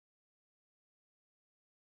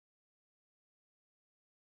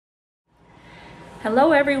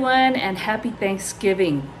Hello everyone and happy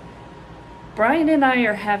Thanksgiving. Brian and I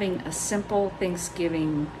are having a simple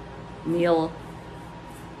Thanksgiving meal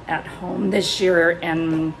at home this year,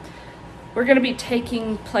 and we're going to be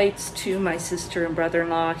taking plates to my sister and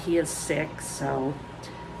brother-in-law. He is sick, so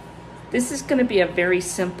this is going to be a very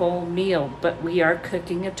simple meal, but we are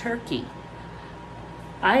cooking a turkey.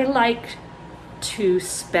 I like to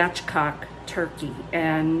spatchcock turkey,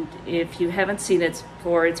 and if you haven't seen it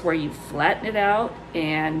before, it's where you flatten it out,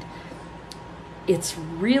 and it's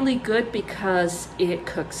really good because it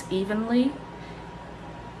cooks evenly.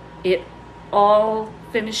 It all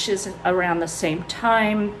finishes around the same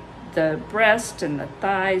time, the breast and the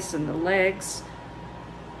thighs and the legs.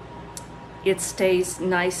 It stays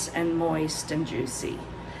nice and moist and juicy.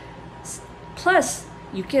 Plus,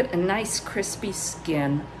 you get a nice crispy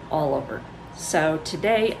skin all over. So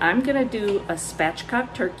today I'm gonna do a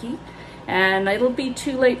spatchcock turkey, and it'll be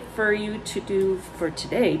too late for you to do for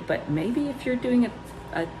today, but maybe if you're doing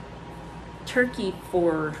a turkey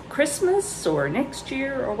for Christmas or next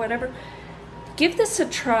year or whatever, give this a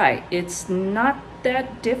try. It's not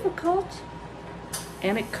that difficult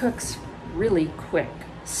and it cooks really quick.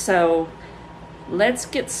 So let's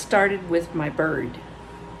get started with my bird.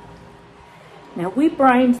 Now we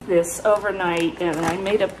brined this overnight, and I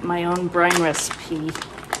made up my own brine recipe.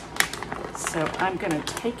 So I'm gonna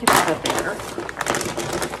take it out of there.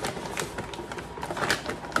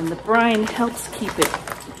 And the brine helps keep it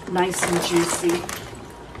nice and juicy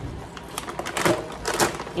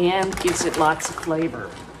and gives it lots of flavor.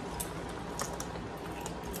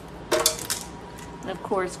 And of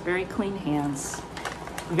course, very clean hands,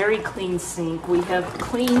 very clean sink. We have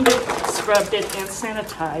cleaned, scrubbed it, and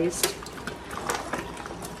sanitized.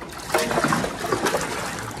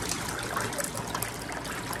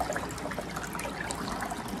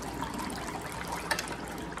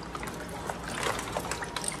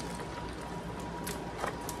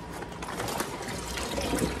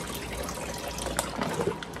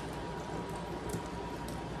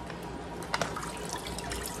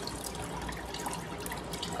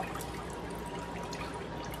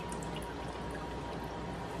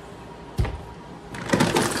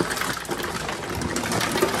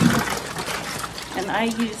 I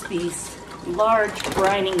use these large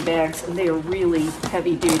brining bags, and they are really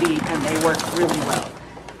heavy duty and they work really well.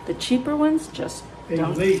 The cheaper ones just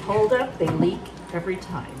don't hold up, they leak every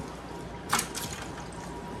time.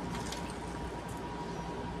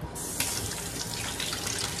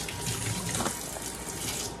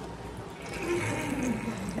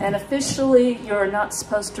 And officially, you're not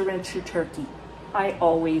supposed to rinse your turkey. I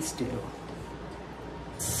always do.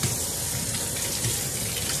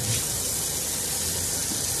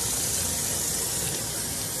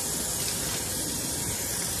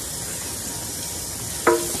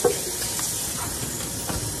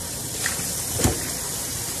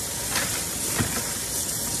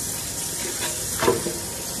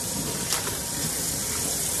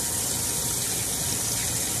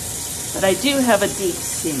 But I do have a deep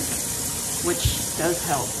sink, which does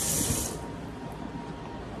help.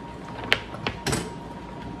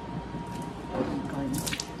 I'm going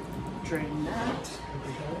to drain that.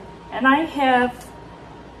 And I have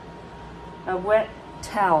a wet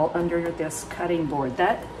towel under this cutting board.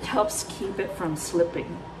 That helps keep it from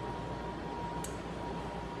slipping.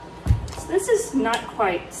 So this is not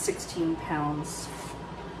quite 16 pounds.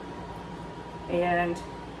 And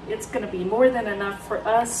it's going to be more than enough for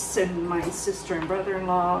us and my sister and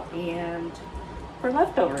brother-in-law and for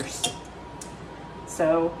leftovers.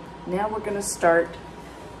 So now we're going to start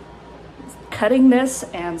cutting this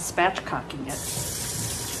and spatchcocking it.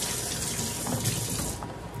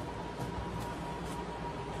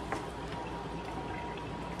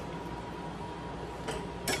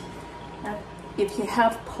 Now, if you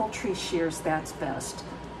have poultry shears, that's best.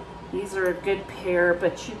 These are a good pair,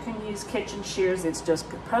 but you can use kitchen shears. It's just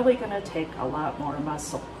probably going to take a lot more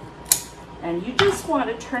muscle. And you just want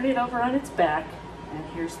to turn it over on its back, and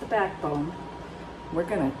here's the backbone. We're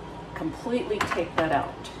going to completely take that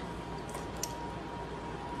out.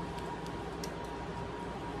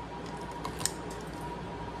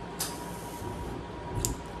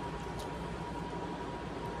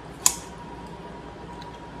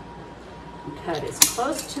 Cut as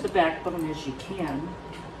close to the backbone as you can.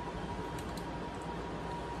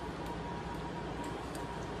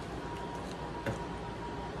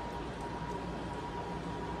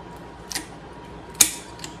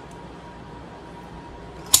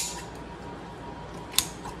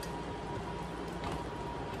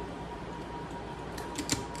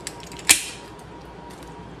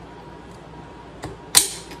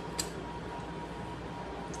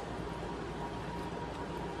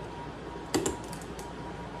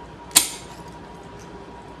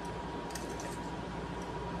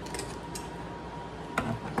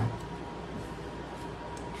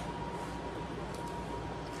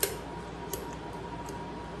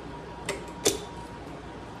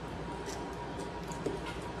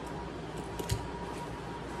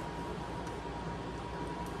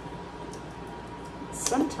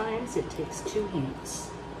 Sometimes it takes two hands.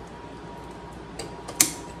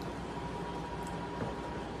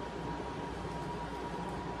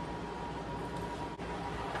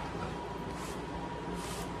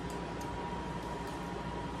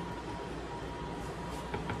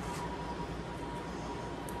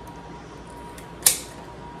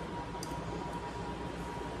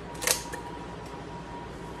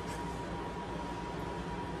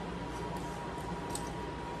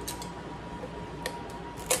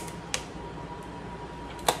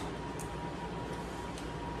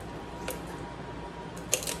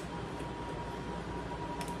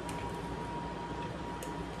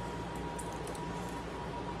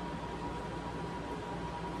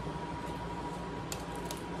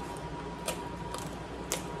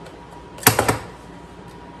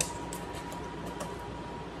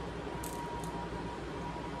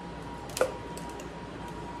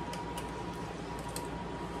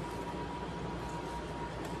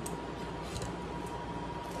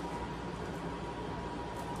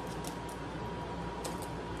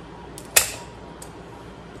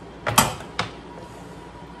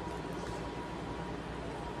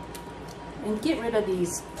 And get rid of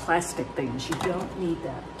these plastic things. You don't need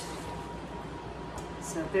that.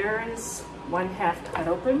 So there is one half cut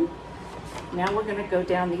open. Now we're going to go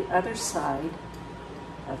down the other side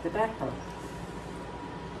of the backbone.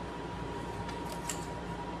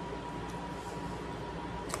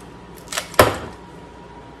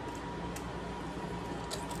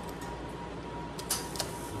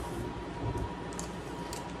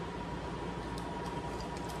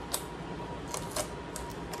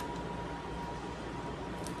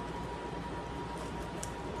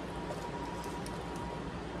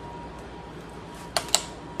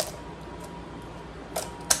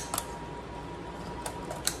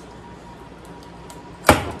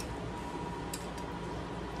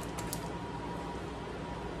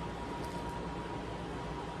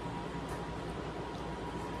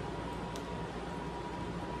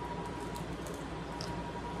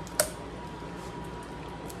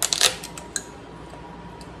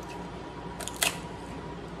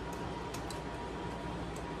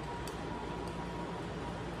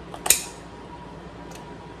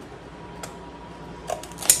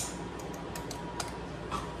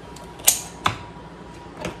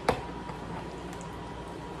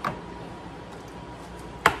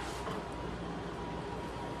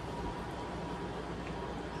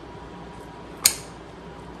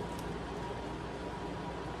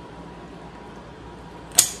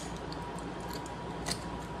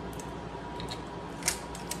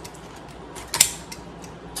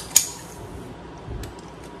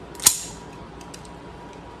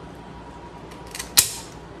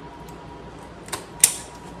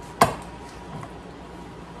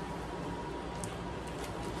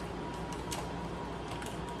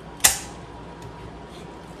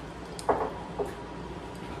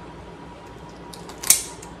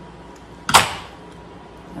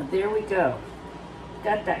 There we go.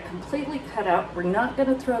 Got that completely cut out. We're not going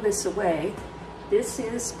to throw this away. This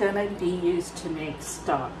is going to be used to make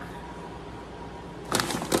stock.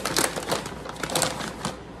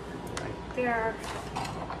 Right there.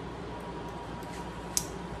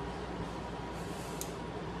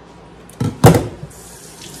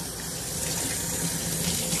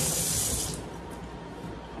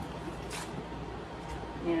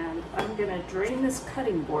 And I'm going to drain this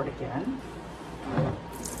cutting board again.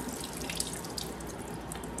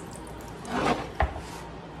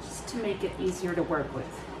 To make it easier to work with.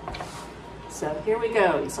 So here we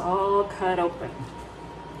go, it's all cut open.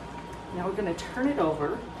 Now we're going to turn it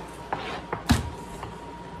over.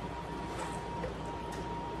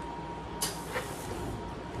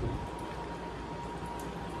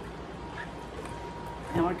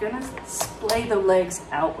 And we're going to splay the legs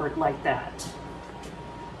outward like that.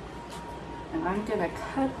 And I'm going to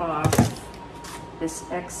cut off this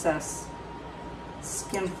excess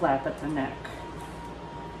skin flap at the neck.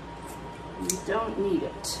 You don't need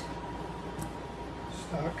it.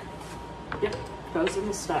 Stock? Yep, goes in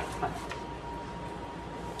the stock pot.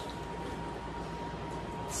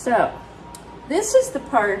 So, this is the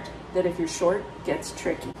part that if you're short, gets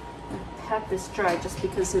tricky. I'll have this dry just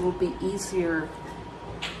because it'll be easier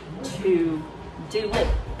to do what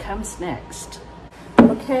comes next.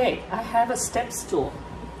 Okay, I have a step stool.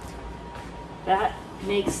 That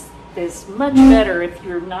makes this much better if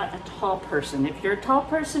you're not a tall person. If you're a tall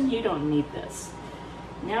person, you don't need this.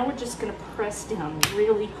 Now we're just going to press down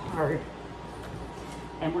really hard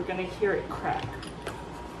and we're going to hear it crack.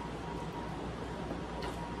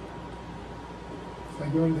 It's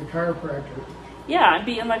like going to the chiropractor. Yeah, I'm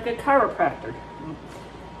being like a chiropractor.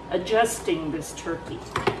 adjusting this turkey.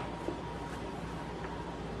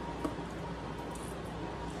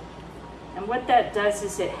 And what that does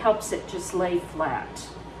is it helps it just lay flat.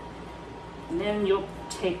 And then you'll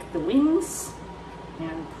take the wings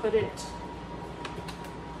and put it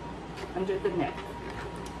under the neck.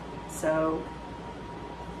 So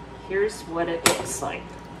here's what it looks like.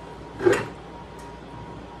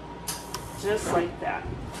 Just like that.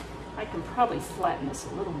 I can probably flatten this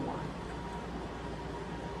a little more.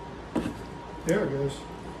 There it goes.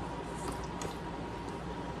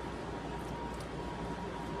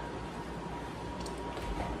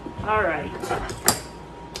 All right.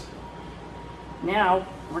 Now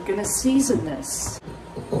we're going to season this.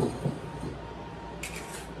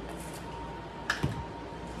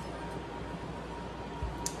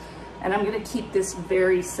 And I'm going to keep this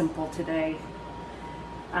very simple today.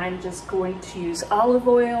 I'm just going to use olive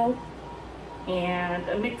oil and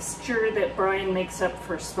a mixture that Brian makes up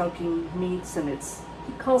for smoking meats, and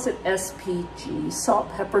he calls it SPG,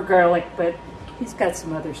 salt, pepper, garlic, but he's got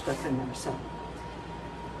some other stuff in there. So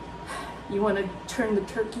you want to turn the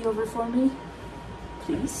turkey over for me,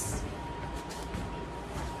 please?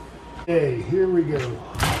 Hey, here we go.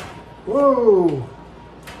 Whoa!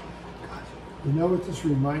 You know what this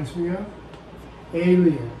reminds me of?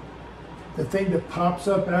 Alien. The thing that pops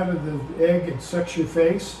up out of the egg and sucks your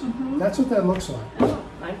face. Mm-hmm. That's what that looks like. Oh,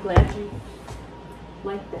 I'm glad you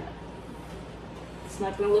like that. It's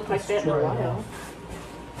not going to look like that in a while.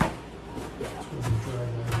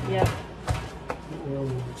 Yeah. The oil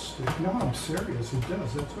won't stick. No, I'm serious. It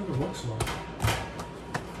does. That's what it looks like.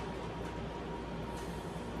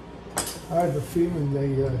 I have a feeling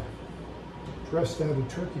they dressed out a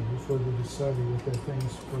turkey before they decided what that thing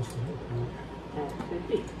is supposed to look like. That could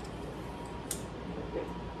be.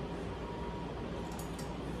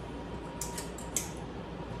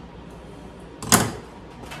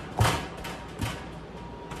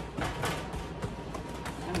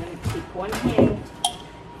 I'm going to keep one hand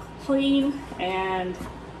clean and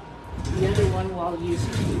the other one while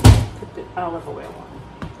using put the olive oil on.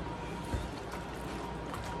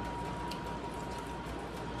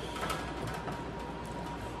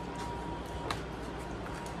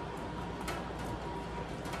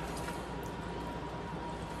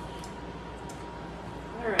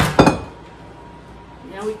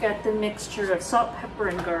 Now we got the mixture of salt, pepper,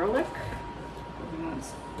 and garlic. We're going to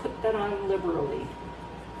put that on liberally.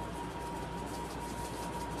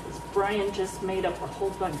 Because Brian just made up a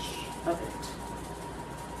whole bunch of it.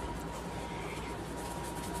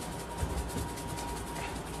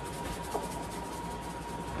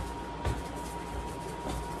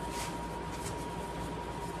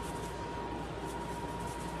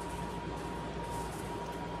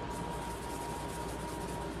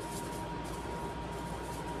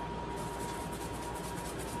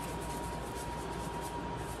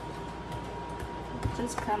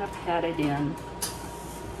 Just kind of pat it in.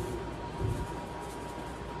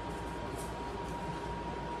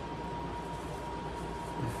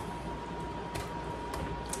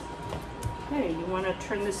 Okay, you want to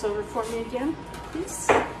turn this over for me again, please?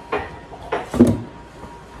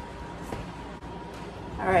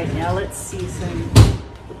 All right, now let's season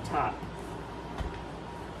the top.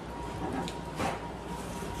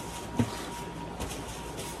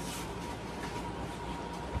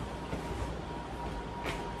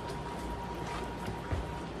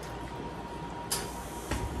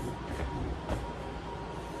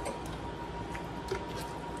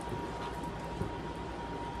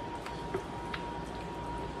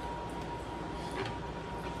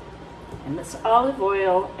 And this olive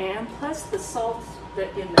oil and plus the salt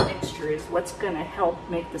that in the mixture is what's going to help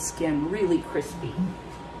make the skin really crispy.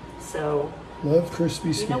 So, love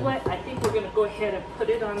crispy skin. You know what? I think we're going to go ahead and put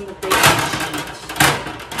it on the baking sheet.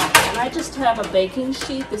 And I just have a baking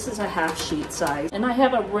sheet. This is a half sheet size. And I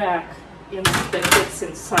have a rack that fits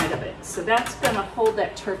inside of it. So that's going to hold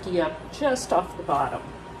that turkey up just off the bottom.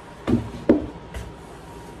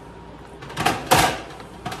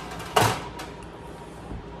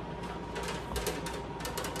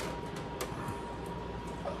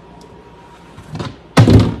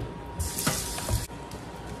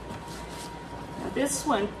 This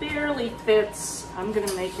one barely fits. I'm going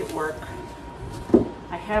to make it work.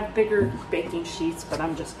 I have bigger baking sheets, but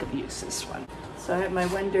I'm just going to use this one. So I have my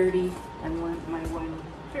one dirty and my one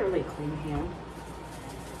fairly clean hand.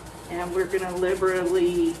 And we're going to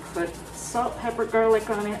liberally put salt, pepper, garlic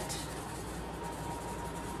on it.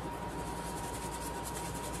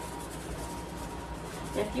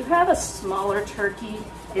 If you have a smaller turkey,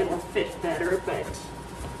 it will fit better, but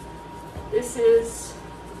this is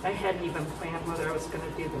I hadn't even planned whether I was going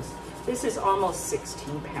to do this. This is almost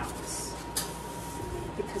 16 pounds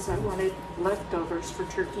because I wanted leftovers for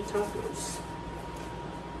turkey tacos.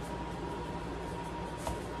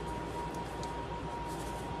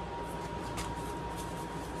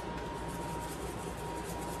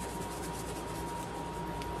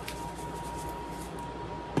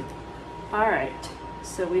 All right,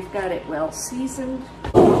 so we've got it well seasoned.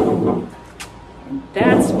 And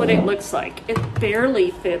that's what it looks like. It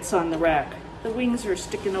barely fits on the rack. The wings are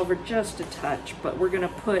sticking over just a touch, but we're gonna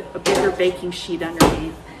put a bigger baking sheet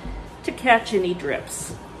underneath to catch any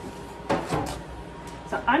drips.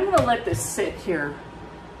 So I'm gonna let this sit here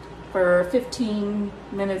for 15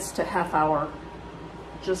 minutes to half hour.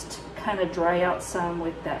 Just kind of dry out some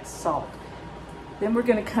with that salt. Then we're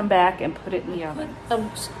gonna come back and put it in the oven. A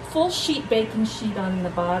full sheet baking sheet on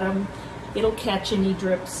the bottom. It'll catch any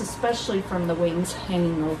drips, especially from the wings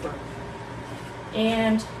hanging over.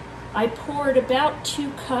 And I poured about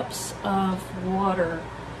 2 cups of water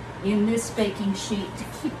in this baking sheet to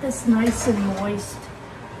keep this nice and moist.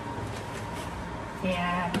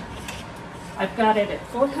 And I've got it at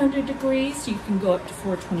 400 degrees. You can go up to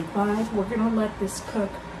 425. We're gonna let this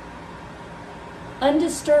cook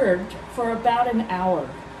undisturbed for about an hour.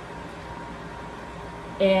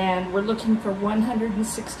 And we're looking for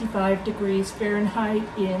 165 degrees Fahrenheit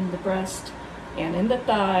in the breast and in the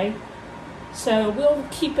thigh. So we'll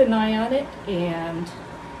keep an eye on it and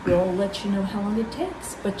we'll let you know how long it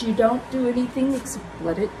takes. But you don't do anything except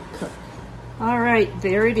let it cook. All right,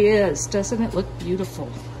 there it is. Doesn't it look beautiful?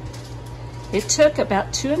 It took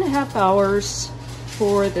about 2.5 hours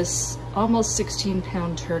for this almost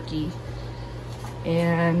 16-pound turkey.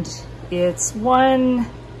 And it's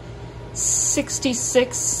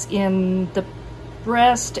 166 in the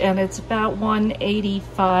breast and it's about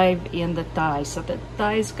 185 in the thigh. So the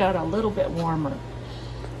thigh's got a little bit warmer,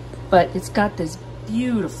 but it's got this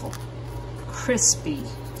beautiful, crispy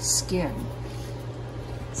skin.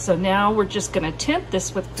 So now we're just gonna tint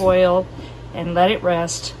this with foil and let it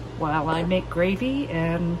rest while I make gravy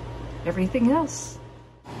and everything else.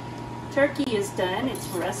 Turkey is done, it's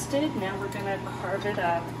rested. Now we're gonna carve it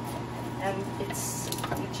up. And you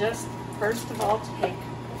just, first of all, take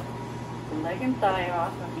the leg and thigh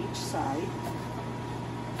off of each side.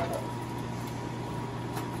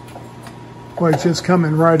 Boy, it's just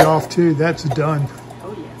coming right off too. That's done.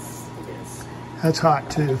 Oh yes, it is. That's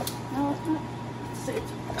hot too. No, it's not.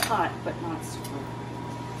 It's hot, but not super.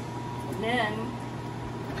 And then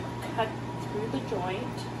cut through the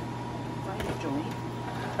joint, find the joint.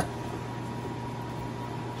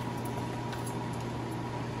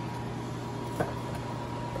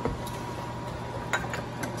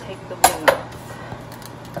 Take the wing off.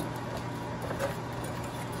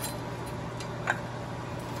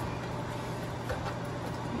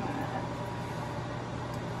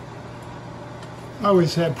 I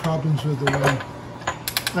always had problems with the wing.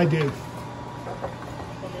 I do.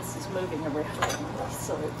 And this is moving around,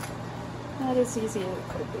 so it's not as easy as it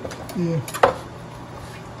could be. Yeah.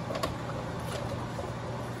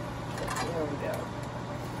 There we go.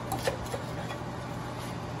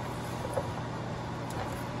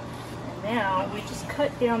 Now we just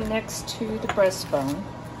cut down next to the breastbone.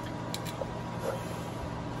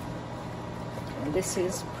 And this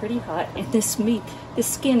is pretty hot. And this meat, the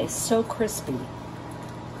skin is so crispy.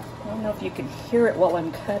 I don't know if you can hear it while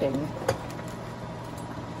I'm cutting.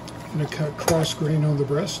 Gonna cut cross grain on the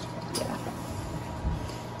breast. Yeah.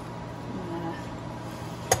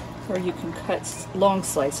 Or you can cut long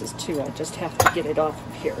slices too. I just have to get it off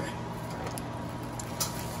of here.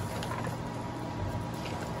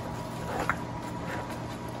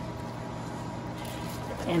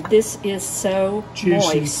 And this is so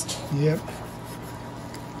juicy. Moist. Yep.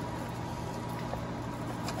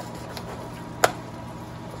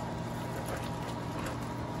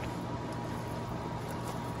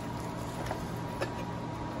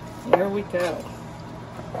 There we go.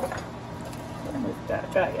 Move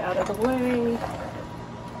that guy out of the way.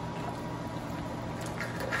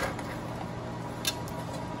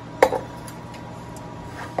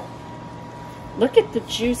 Look at the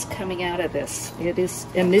juice coming out of this. It is,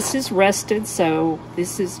 and this is rested, so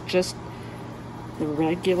this is just the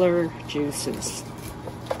regular juices.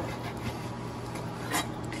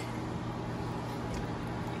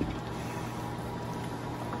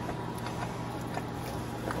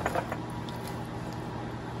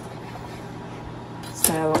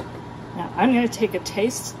 So now I'm going to take a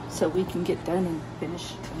taste so we can get done and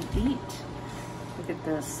finish and eat. Look at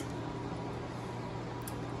this.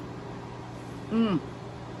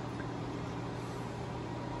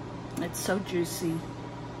 It's so juicy,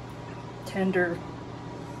 tender.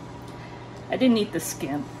 I didn't eat the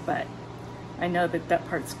skin, but I know that that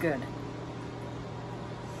part's good.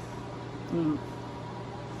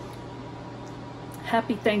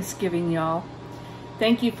 Happy Thanksgiving, y'all.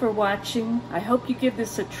 Thank you for watching. I hope you give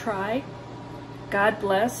this a try. God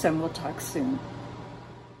bless, and we'll talk soon.